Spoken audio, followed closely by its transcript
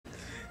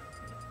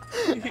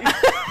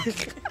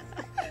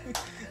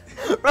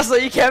Russell,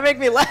 you can't make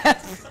me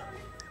laugh.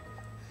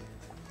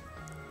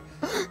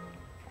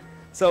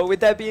 So with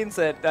that being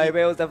said,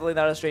 Diabeo is definitely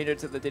not a stranger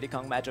to the Diddy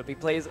Kong matchup. He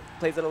plays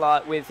it a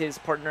lot with his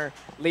partner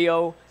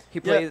Leo.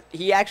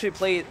 He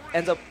actually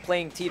ends up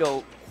playing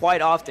Tito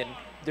quite often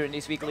during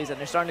these weeklies, and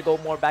they're starting to go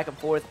more back and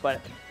forth.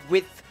 But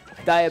with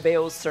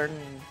Diabeo's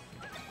certain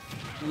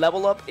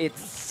level up, it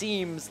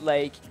seems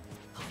like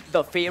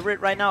the favorite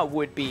right now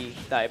would be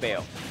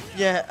Diabeo.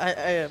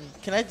 Yeah,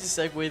 can I just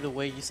segue the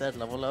way you said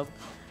level up?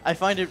 I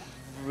find it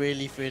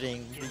really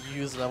fitting to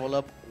use level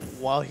up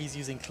while he's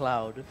using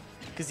Cloud,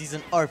 because he's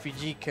an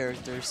RPG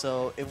character.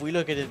 So if we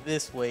look at it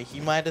this way, he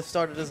might have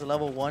started as a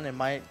level 1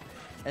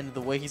 and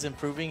the way he's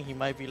improving, he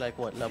might be like,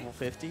 what, level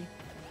 50?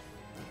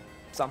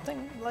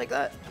 Something like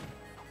that.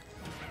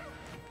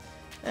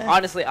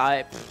 Honestly,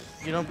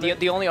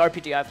 the only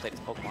RPG I've played is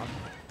Pokemon.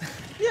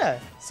 Yeah,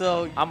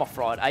 so I'm a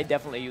fraud. I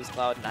definitely use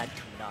Cloud, and I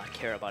do not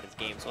care about his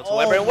games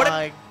whatsoever. Oh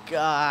my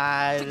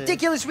god!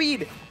 Ridiculous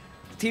read.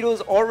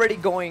 Tito's already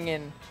going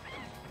in.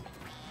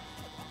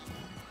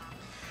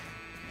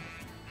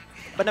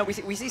 But no,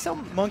 we see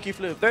some monkey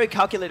flip, very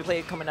calculated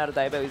play coming out of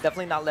Diabeo. He's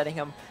definitely not letting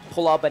him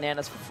pull out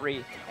bananas for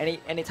free.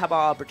 Any type of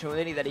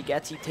opportunity that he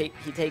gets, he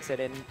takes it.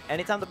 And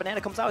anytime the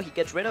banana comes out, he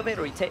gets rid of it,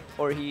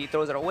 or he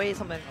throws it away,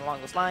 something along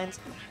those lines.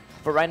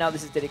 But right now,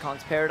 this is Diddy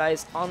Kong's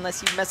paradise,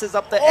 unless he messes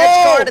up the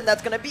edge guard, and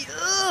that's gonna be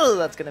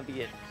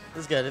it.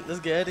 Let's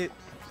get it.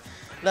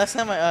 Last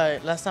time I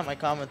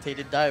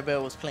commentated,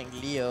 Diabeo was playing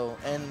Leo,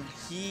 and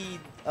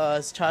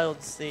his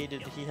child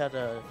stated he had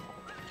a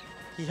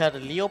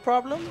Leo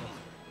problem,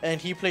 and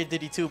he played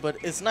Diddy too. But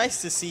it's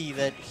nice to see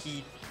that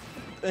he,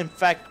 in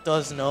fact,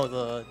 does know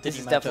the Diddy This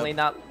is matchup. definitely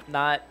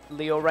not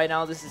Leo right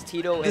now. This is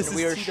Tito, and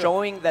we are Tito.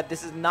 showing that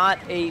this is not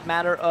a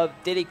matter of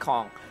Diddy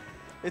Kong.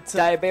 It's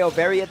Diabeo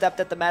very adept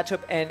at the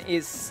matchup and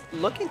is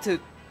looking to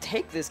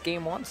take this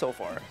game 1 so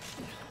far.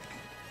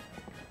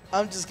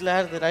 I'm just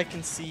glad that I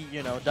can see,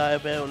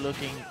 Diabeo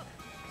looking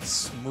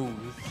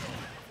smooth.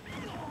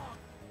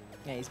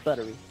 Yeah, he's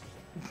buttery.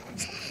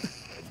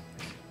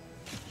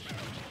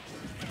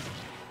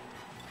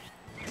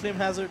 Flame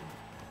hazard.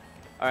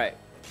 Alright.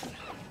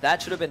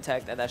 That should have been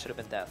tech, and that should have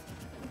been death.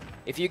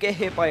 If you get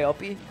hit by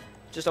Uppy,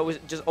 just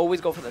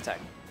always go for the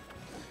tech.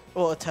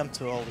 Well, attempt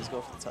to always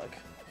go for the tech.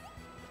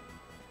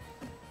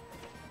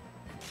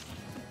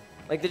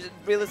 Like,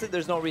 realistically,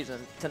 there's no reason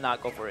to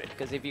not go for it.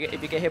 Because if you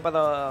get hit by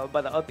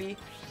the uppy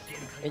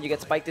and you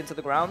get spiked into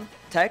the ground,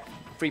 tech,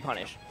 free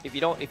punish. If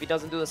he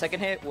doesn't do the second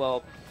hit,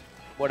 well,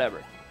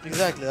 whatever.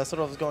 Exactly, that's what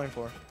I was going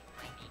for.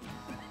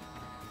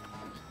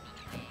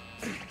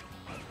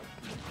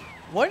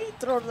 Why did he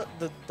throw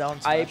the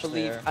down smash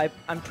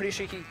I'm pretty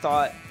sure he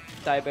thought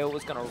Diabeo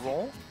was gonna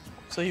roll.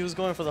 So he was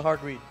going for the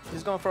hard read. He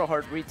was going for a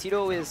hard read.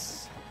 Tito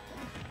is...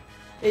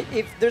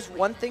 If there's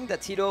one thing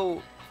that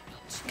Tito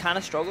kind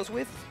of struggles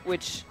with,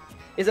 which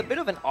is a bit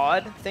of an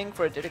odd thing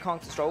for a Diddy Kong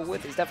to struggle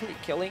with, is definitely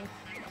killing.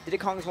 Diddy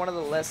Kong is one of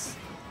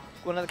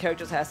the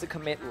characters that has to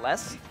commit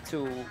less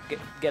to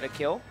get a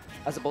kill,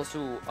 as opposed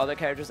to other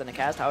characters in the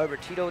cast. However,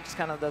 Tito just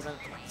kind of doesn't.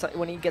 So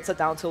when he gets a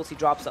down tilt, he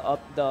drops the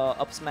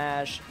up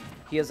smash.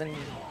 He doesn't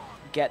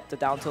get the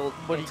down tilt,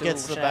 but he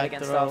gets the back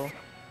throw. Stuff.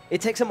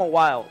 It takes him a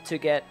while to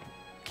get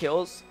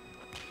kills.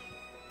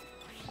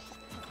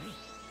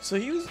 So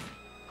he was.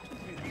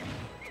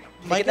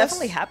 It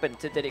definitely happened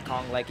to Diddy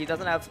Kong. Like, he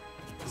doesn't have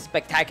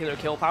spectacular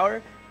kill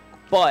power,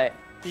 but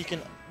he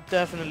can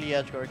definitely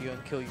edgeguard you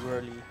and kill you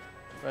early,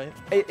 right?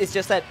 It's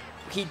just that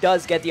he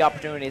does get the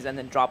opportunities and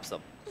then drops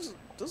them.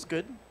 That's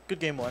good. Good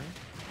game 1.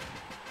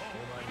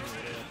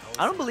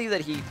 I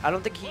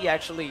don't think he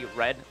actually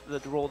read the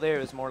role there.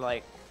 It was more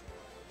like,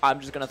 I'm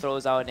just gonna throw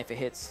this out, and if it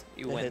hits,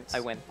 I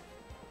win.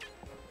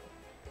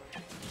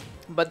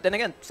 But then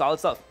again, solid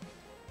stuff.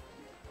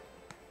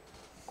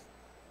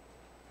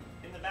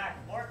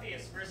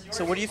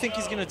 So what do you think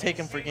he's gonna take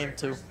him for game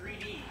 2?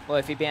 Well,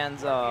 if he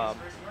bans, well,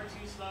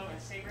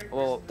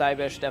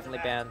 Diabeo should definitely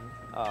ban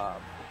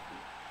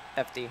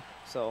FD.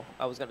 So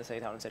I was gonna say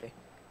Town and City.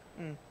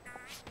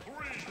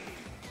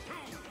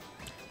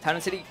 Town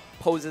and City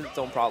poses its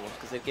own problems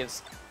because it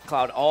gives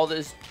Cloud all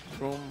this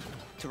room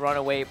to run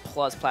away,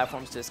 plus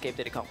platforms to escape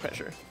Diddy Kong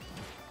pressure.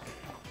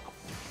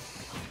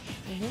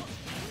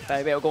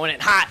 Diabeo going in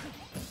hot.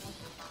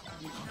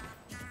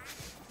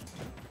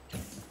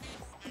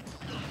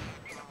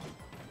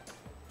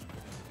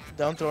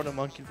 Down throw the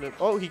monkey flip.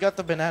 Oh, he got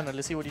the banana.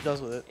 Let's see what he does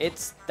with it.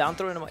 It's down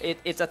throw.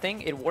 It's a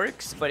thing. It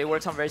works, but it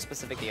works on very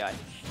specific DI.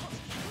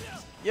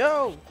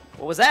 Yo!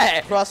 What was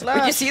that? Cross slash.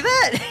 Did you see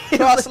that?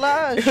 Cross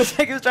slash. It was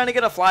like he was trying to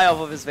get a fly off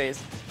of his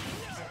face.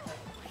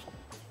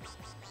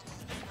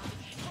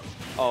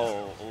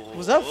 Oh.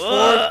 Was that 4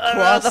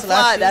 cross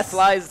slashes? That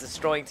fly is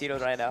destroying Tito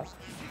right now.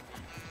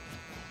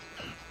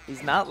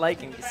 He's not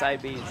liking the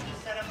side Bs.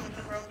 Set up with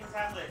the broken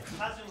tablet.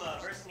 Kazuma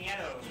versus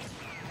Nieto.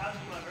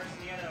 Kazuma versus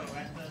Nieto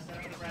at the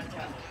setup of the brand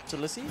tablet. So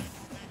let's see.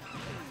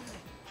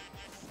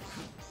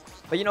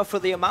 But you know, for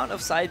the amount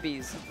of side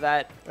Bs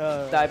that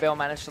Diabeo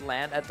managed to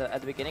land at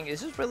the beginning,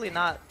 it's just really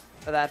not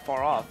that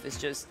far off. It's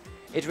just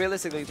It's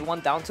realistically it's one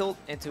down tilt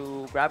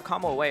into grab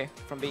combo away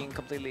from being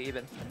completely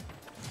even.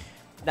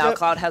 Now Yep.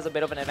 Cloud has a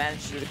bit of an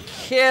advantage to the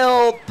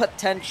kill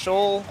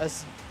potential.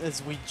 As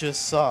we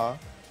just saw.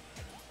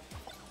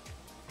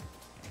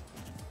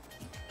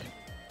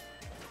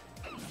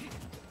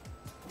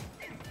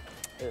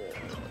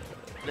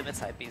 Limit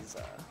side B is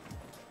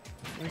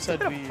a Inside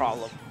bit of B a is-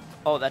 problem.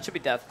 Oh, that should be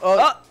death. Oh.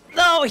 Oh,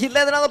 no, he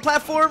landed on the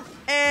platform,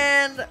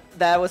 and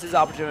that was his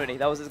opportunity.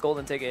 That was his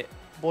golden ticket.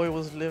 Boy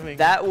was living.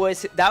 That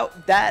was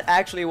that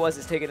actually was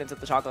his ticket into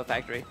the chocolate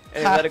factory, and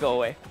he Ha. let it go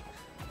away.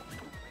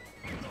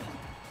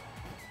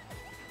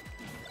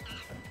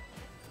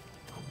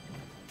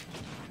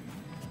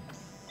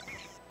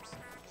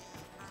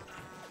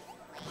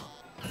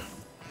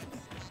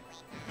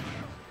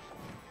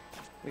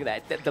 Look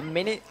at that. The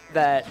minute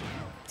that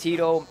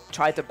Tito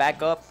tried to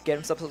back up, get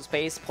himself some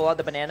space, pull out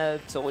the banana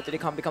so Diddy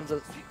becomes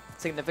a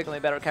significantly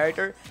better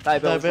character,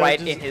 Diabeo was Diabeo right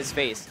just- in his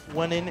face.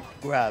 Went in,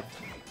 grabbed.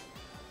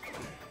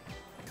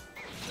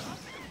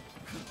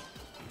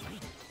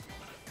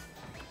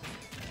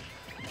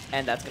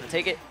 And that's going to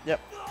take it. Yep.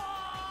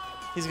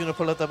 He's gonna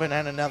pull out the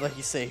banana now that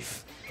he's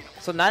safe.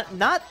 So not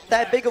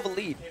that big of a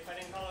lead. If I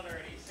didn't call it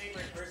already, Saber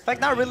versus In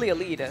fact, not really a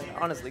lead,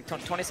 honestly.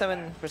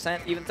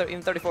 27%, even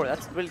 34,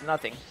 that's really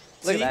nothing.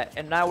 Look See? at that.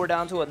 And now we're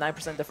down to a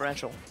 9%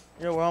 differential.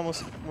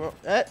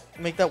 Yeah,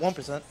 make that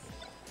 1%.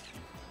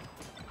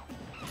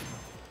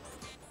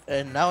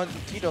 And now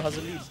Tito has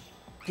a lead.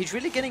 He's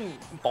really getting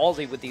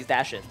ballsy with these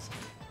dash-ins.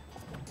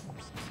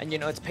 And you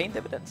know, it's paying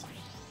dividends.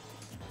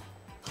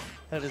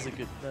 That is a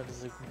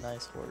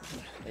nice word.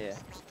 Yeah.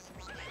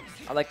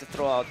 I like to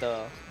throw out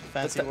the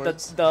Fancy the,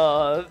 words.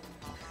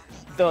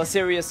 the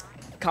serious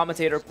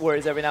commentator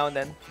words every now and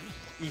then.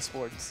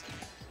 Esports.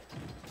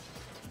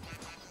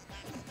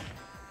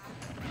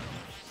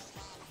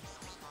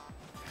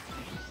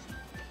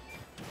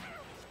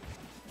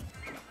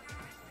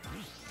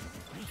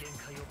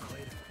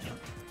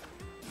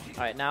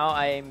 Alright, now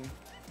I'm...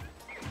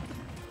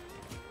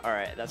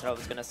 Alright, that's what I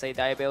was gonna say.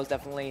 Diabeo's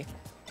definitely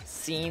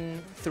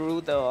seen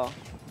through the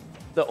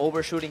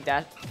overshooting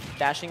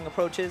dashing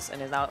approaches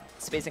and is now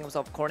spacing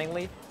himself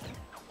accordingly.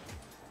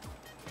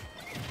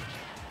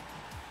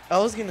 I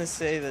was gonna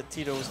say that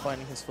Tito was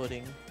finding his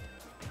footing.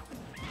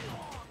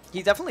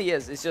 He definitely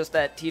is. It's just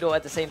that Tito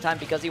at the same time,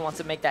 because he wants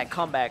to make that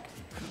comeback,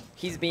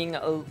 he's being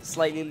a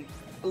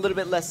little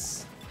bit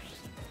less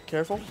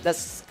Careful.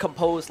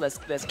 composed,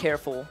 less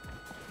careful.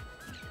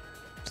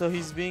 So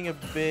he's being a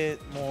bit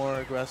more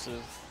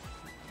aggressive.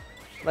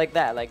 Like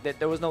that. Like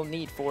there was no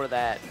need for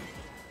that.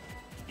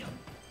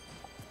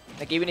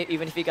 Like even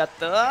if he got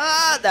the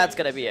that's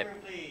gonna be it.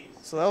 please.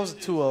 So that was a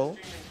 2-0.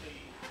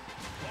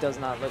 Does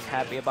not look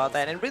happy about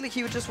that, and really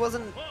he just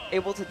wasn't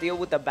able to deal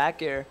with the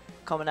back air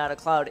coming out of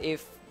Cloud.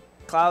 If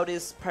Cloud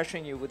is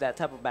pressuring you with that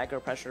type of back air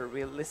pressure,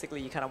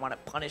 realistically you kind of want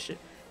to punish it.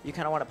 You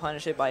kind of want to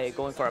punish it by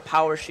going for a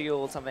power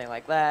shield, something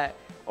like that,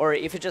 or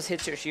if it just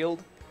hits your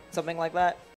shield, something like that.